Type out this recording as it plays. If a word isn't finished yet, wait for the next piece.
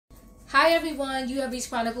Hi everyone, you have reached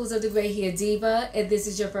Chronicles of the Gray Hair Diva. If this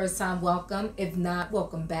is your first time, welcome. If not,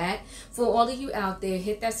 welcome back. For all of you out there,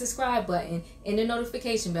 hit that subscribe button and the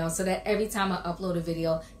notification bell so that every time I upload a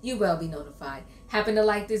video, you will be notified. Happen to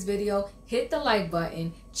like this video, hit the like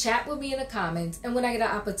button, chat with me in the comments, and when I get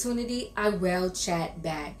an opportunity, I will chat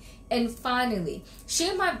back. And finally,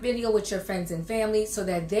 share my video with your friends and family so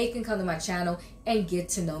that they can come to my channel and get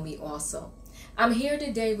to know me also. I'm here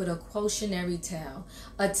today with a cautionary tale,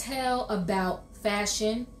 a tale about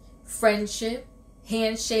fashion, friendship,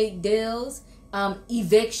 handshake deals,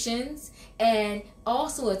 evictions, and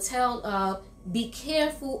also a tale of be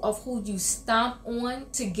careful of who you stomp on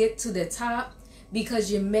to get to the top, because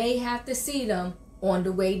you may have to see them on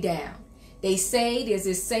the way down. They say, there's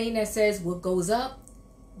this saying that says, what goes up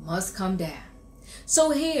must come down.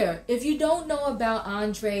 So here, if you don't know about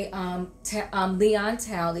Leon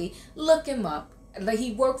Talley, look him up.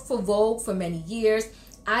 He worked for Vogue for many years.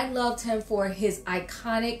 I loved him for his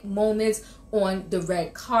iconic moments on the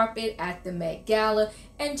red carpet at the Met Gala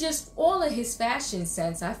and just all of his fashion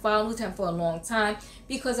sense. I followed him for a long time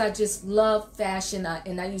because I just love fashion,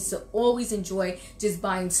 and I used to always enjoy just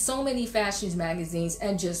buying so many fashion magazines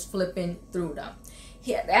and just flipping through them.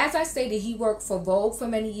 As I stated, he worked for Vogue for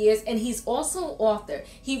many years, and he's also an author.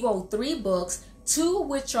 He wrote 3 books, 2 of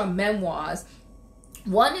which are memoirs.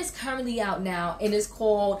 One is currently out now, and it's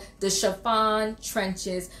called The Chiffon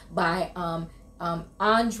Trenches by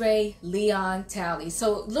Andre Leon Talley.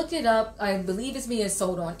 So look it up. I believe it's being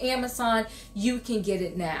sold on Amazon. You can get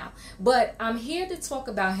it now. But I'm here to talk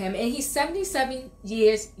about him, and he's 77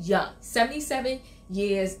 years young. 77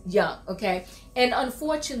 years young, okay? And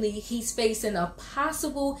unfortunately, he's facing a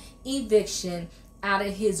possible eviction out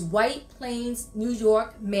of his White Plains, New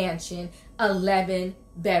York mansion, 11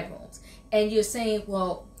 bedrooms. And you're saying,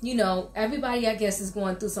 well, you know, everybody, I guess, is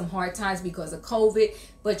going through some hard times because of COVID.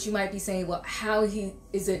 But you might be saying, well, how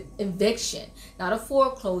is it eviction? Not a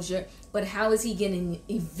foreclosure, but how is he getting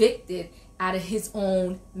evicted out of his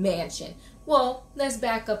own mansion? Well, let's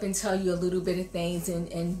back up and tell you a little bit of things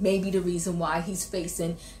and maybe the reason why he's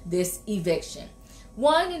facing this eviction.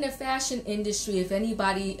 One, in the fashion industry, if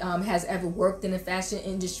anybody has ever worked in the fashion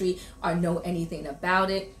industry or know anything about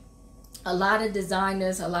it, a lot of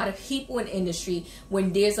designers, a lot of people in industry,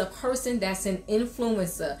 when there's a person that's an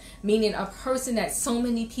influencer, meaning a person that so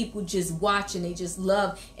many people just watch and they just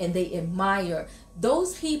love and they admire,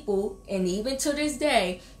 those people, and even to this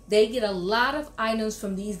day, they get a lot of items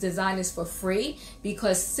from these designers for free,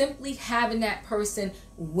 because simply having that person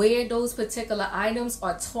wear those particular items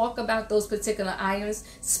or talk about those particular items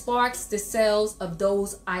sparks the sales of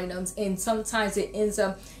those items, and sometimes it ends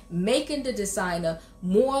up making the designer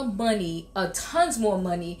more money, tons more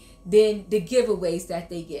money than the giveaways that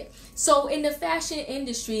they get. So in the fashion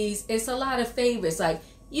industries, it's a lot of favors, like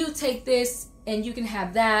you take this and you can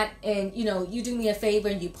have that, and you know, you do me a favor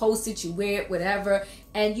and you post it, you wear it, whatever,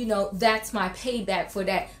 and you know, that's my payback for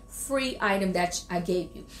that free item that I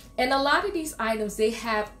gave you. And a lot of these items, they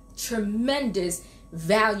have tremendous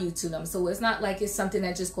value to them. So it's not like it's something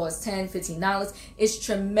that just costs $10, $15. It's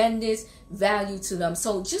tremendous value to them.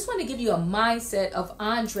 So just want to give you a mindset of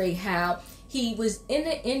Andre, how he was in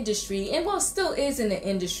the industry, and well, still is in the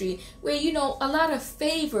industry, where, you know, a lot of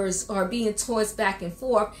favors are being tossed back and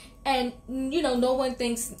forth, and, you know, no one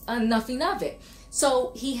thinks nothing of it.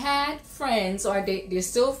 So he had friends, or they're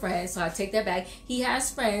still friends, so I take that back. He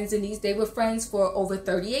has friends, and they were friends for over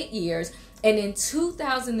 38 years. And in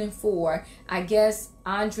 2004, I guess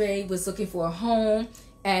Andre was looking for a home,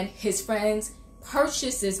 and his friends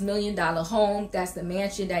purchased this $1 million home. That's the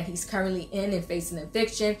mansion that he's currently in and facing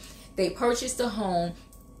eviction. They purchased a home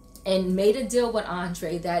and made a deal with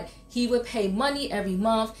Andre that he would pay money every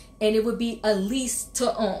month and it would be a lease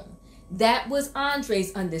to own. That was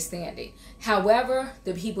Andre's understanding. However,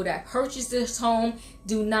 the people that purchased this home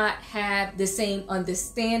do not have the same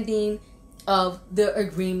understanding of the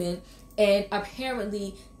agreement. And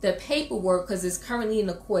apparently the paperwork, because it's currently in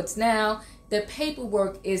the courts now, the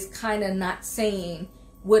paperwork is kind of not saying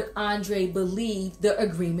what Andre believed the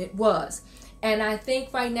agreement was. And I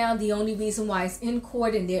think right now the only reason why it's in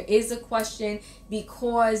court and there is a question,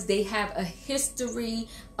 because they have a history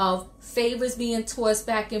of favors being tossed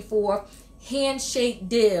back and forth, handshake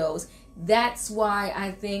deals. That's why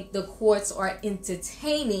I think the courts are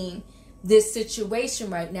entertaining this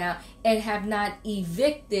situation right now and have not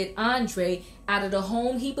evicted Andre out of the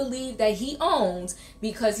home he believed that he owns,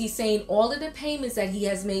 because he's saying all of the payments that he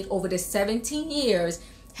has made over the 17 years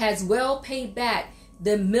has well paid back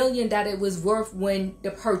the $1 million that it was worth when the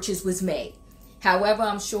purchase was made. However,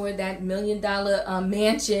 I'm sure that $1 million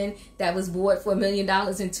mansion that was bought for $1 million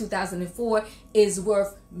in 2004 is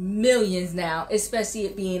worth millions now, especially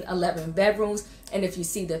it being 11 bedrooms. And if you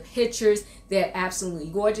see the pictures, they're absolutely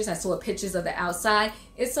gorgeous. I saw pictures of the outside.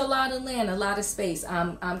 It's a lot of land, a lot of space.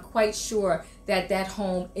 I'm quite sure that that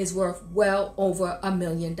home is worth well over $1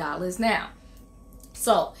 million now.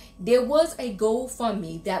 So there was a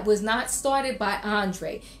GoFundMe that was not started by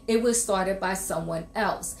Andre. It was started by someone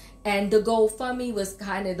else. And the GoFundMe was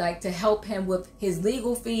kind of like to help him with his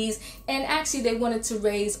legal fees. And actually they wanted to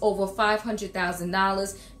raise over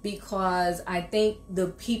 $500,000 because I think the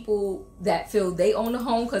people that feel they own a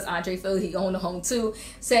home, because Andre felt he owned a home too,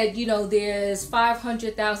 said, you know, there's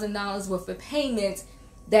 $500,000 worth of payments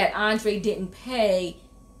that Andre didn't pay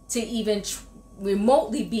to even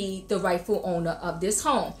remotely be the rightful owner of this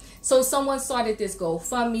home. So someone started this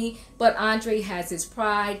GoFundMe, but Andre has his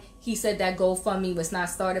pride. He said that GoFundMe was not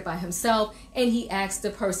started by himself, and he asked the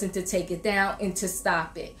person to take it down and to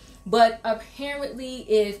stop it. But apparently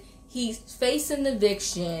if he's facing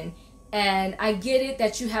eviction, and I get it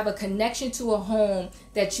that you have a connection to a home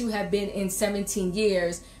that you have been in 17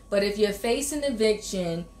 years, but if you're facing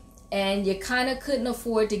eviction and you kind of couldn't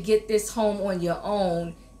afford to get this home on your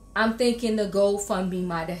own, I'm thinking the GoFundMe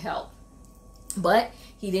might have helped. But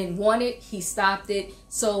he didn't want it. He stopped it.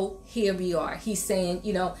 So here we are. He's saying,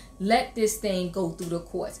 you know, let this thing go through the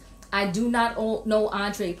courts. I do not know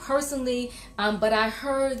Andre personally, but I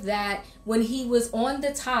heard that when he was on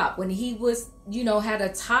the top, when he was, you know, had a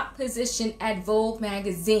top position at Vogue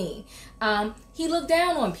magazine, he looked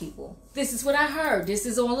down on people. This is what I heard. This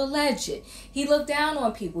is all alleged. He looked down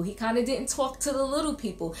on people. He kind of didn't talk to the little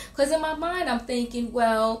people. Because in my mind, I'm thinking,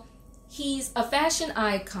 well, he's a fashion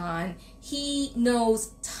icon. He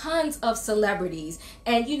knows tons of celebrities.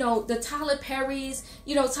 And, you know, the Tyler Perrys,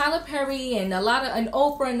 you know, Tyler Perry and and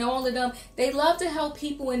Oprah and all of them, they love to help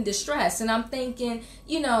people in distress. And I'm thinking,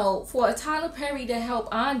 you know, for a Tyler Perry to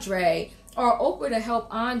help Andre, or Oprah to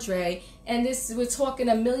help Andre, and we're talking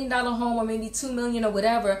 $1 million home or maybe $2 million or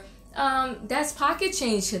whatever, that's pocket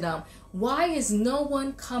change to them. Why is no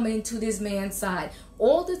one coming to this man's side?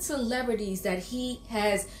 All the celebrities that he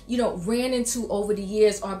has, you know, ran into over the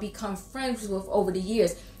years or become friends with over the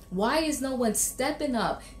years, why is no one stepping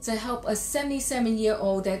up to help a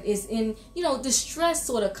 77-year-old that is in, you know, distress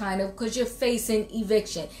sort of kind of, because you're facing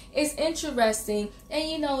eviction? It's interesting, and,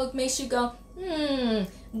 you know, it makes you go,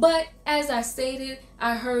 But as I stated,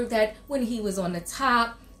 I heard that when he was on the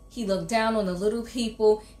top, he looked down on the little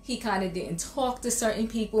people. He kind of didn't talk to certain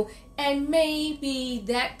people. And maybe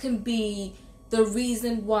that can be the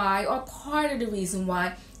reason why, or part of the reason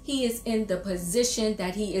why, he is in the position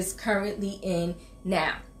that he is currently in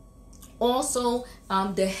now. Also,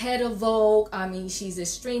 the head of Vogue, I mean, she's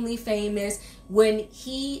extremely famous. When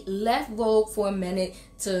he left Vogue for a minute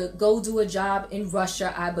to go do a job in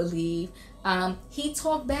Russia, I believe, he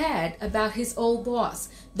talked bad about his old boss,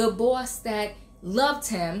 the boss that loved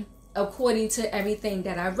him, according to everything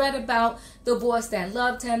that I read about, the boss that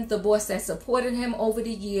loved him, the boss that supported him over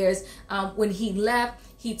the years. When he left,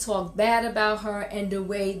 he talked bad about her and the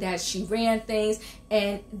way that she ran things,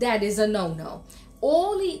 and that is a no-no.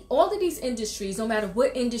 All of these industries, no matter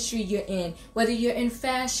what industry you're in, whether you're in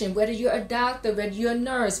fashion, whether you're a doctor, whether you're a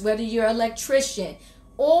nurse, whether you're an electrician,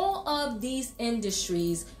 all of these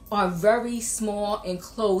industries are very small and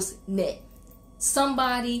close-knit.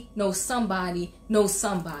 Somebody knows somebody knows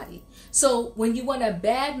somebody. So when you want to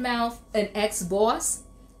badmouth an ex-boss,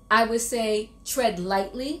 I would say tread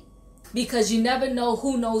lightly, because you never know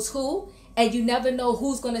who knows who, and you never know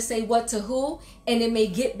who's going to say what to who, and it may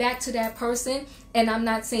get back to that person. And I'm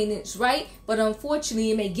not saying it's right, but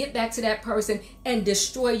unfortunately it may get back to that person and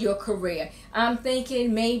destroy your career. I'm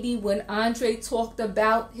thinking maybe when Andre talked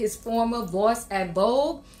about his former boss at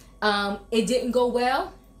Vogue, it didn't go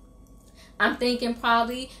well. I'm thinking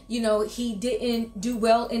probably, you know, he didn't do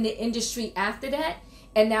well in the industry after that.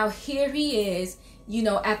 And now here he is, you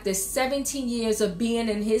know, after 17 years of being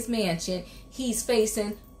in his mansion, he's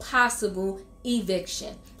facing possible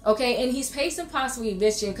eviction. Okay, and he's facing possible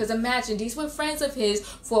eviction because imagine, these were friends of his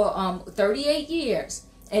for 38 years.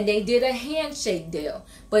 And they did a handshake deal.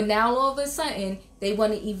 But now all of a sudden, they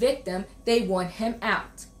want to evict him. They want him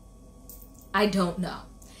out. I don't know.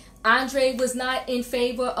 Andre was not in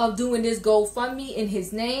favor of doing this GoFundMe in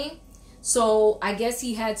his name. So I guess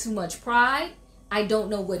he had too much pride. I don't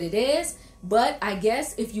know what it is. But I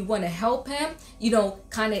guess if you want to help him, you know,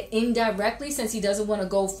 kind of indirectly, since he doesn't want to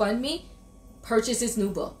GoFundMe, purchase his new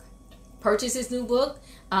book. Purchase his new book,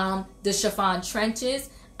 The Chiffon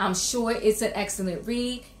Trenches. I'm sure it's an excellent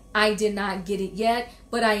read. I did not get it yet,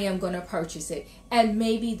 but I am going to purchase it. And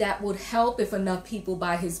maybe that would help if enough people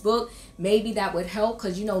buy his book. Maybe that would help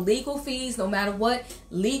because, you know, legal fees, no matter what,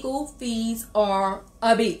 legal fees are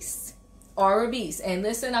a beast. And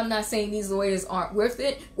listen, I'm not saying these lawyers aren't worth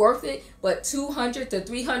it, but $200 to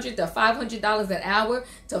 $300 to $500 an hour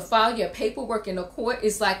to file your paperwork in a court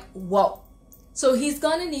is like, whoa. So he's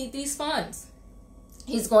going to need these funds.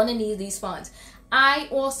 I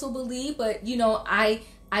also believe, but you know, I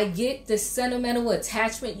get the sentimental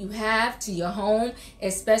attachment you have to your home,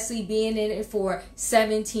 especially being in it for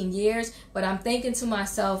 17 years. But I'm thinking to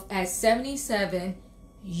myself, at 77,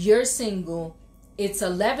 you're single. It's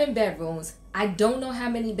 11 bedrooms. I don't know how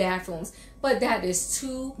many bathrooms, but that is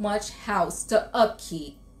too much house to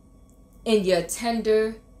upkeep in your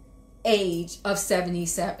tender age of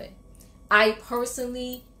 77. I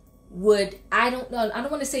personally would, I don't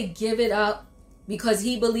want to say give it up, because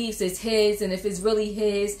he believes it's his, and if it's really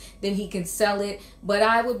his, then he can sell it. But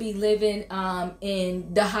I would be living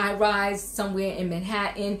in the high rise somewhere in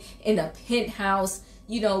Manhattan, in a penthouse,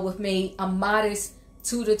 you know, with maybe a modest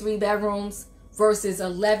 2 to 3 bedrooms versus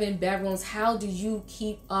 11 bedrooms. How do you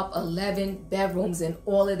keep up 11 bedrooms and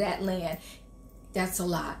all of that land? That's a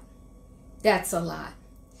lot.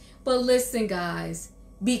 But listen, guys,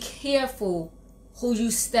 be careful who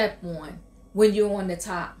you step on when you're on the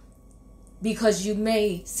top, because you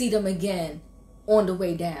may see them again on the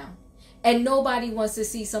way down. And nobody wants to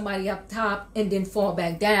see somebody up top and then fall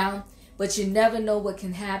back down, but you never know what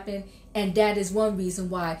can happen. And that is one reason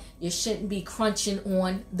why you shouldn't be crunching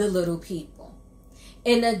on the little people.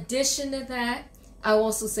 In addition to that, I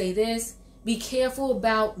also say this: be careful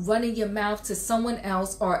about running your mouth to someone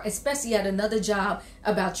else, or especially at another job,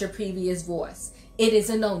 about your previous boss. It is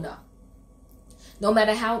a no-no. No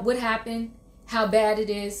matter what happened, how bad it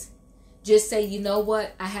is, just say, you know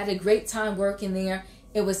what, I had a great time working there.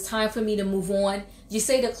 It was time for me to move on. You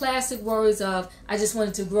say the classic words of, I just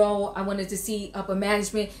wanted to grow. I wanted to see upper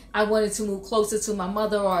management. I wanted to move closer to my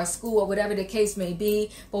mother or a school or whatever the case may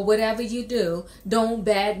be. But whatever you do, don't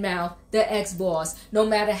badmouth the ex-boss, no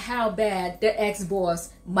matter how bad the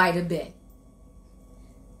ex-boss might have been.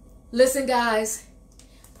 Listen, guys,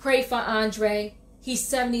 pray for Andre. He's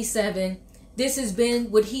 77. This has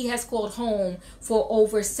been what he has called home for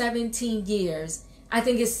over 17 years. I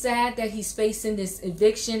think it's sad that he's facing this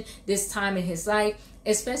eviction this time in his life,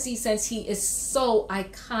 especially since he is so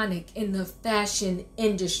iconic in the fashion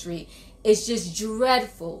industry. It's just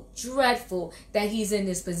dreadful that he's in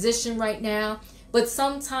this position right now. But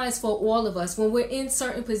sometimes for all of us, when we're in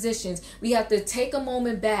certain positions, we have to take a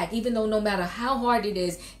moment back, even though no matter how hard it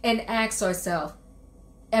is, and ask ourselves,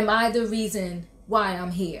 am I the reason why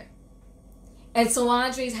I'm here? And so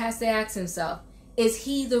Andre has to ask himself, is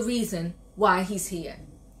he the reason why he's here?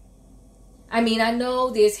 I mean, I know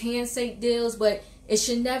there's handshake deals, but it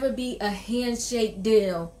should never be a handshake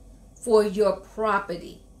deal for your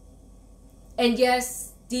property. And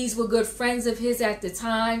yes, these were good friends of his at the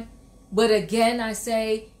time, but again, I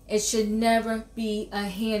say it should never be a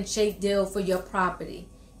handshake deal for your property.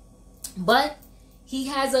 But he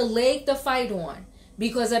has a leg to fight on,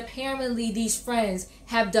 because apparently these friends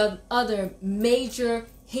have done other major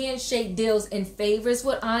handshake deals and favors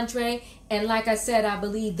with Andre. And like I said, I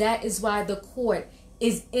believe that is why the court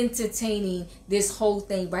is entertaining this whole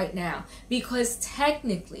thing right now. Because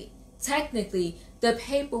technically, the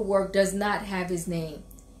paperwork does not have his name.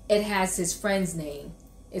 It has his friend's name.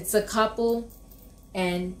 It's a couple,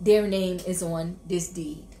 and their name is on this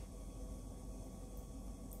deed.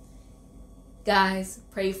 Guys,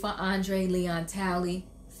 pray for Andre Leon Talley,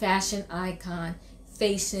 fashion icon,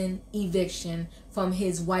 facing eviction from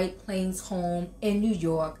his White Plains home in New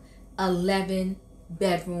York,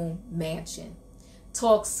 11-bedroom mansion.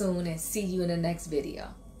 Talk soon and see you in the next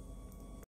video.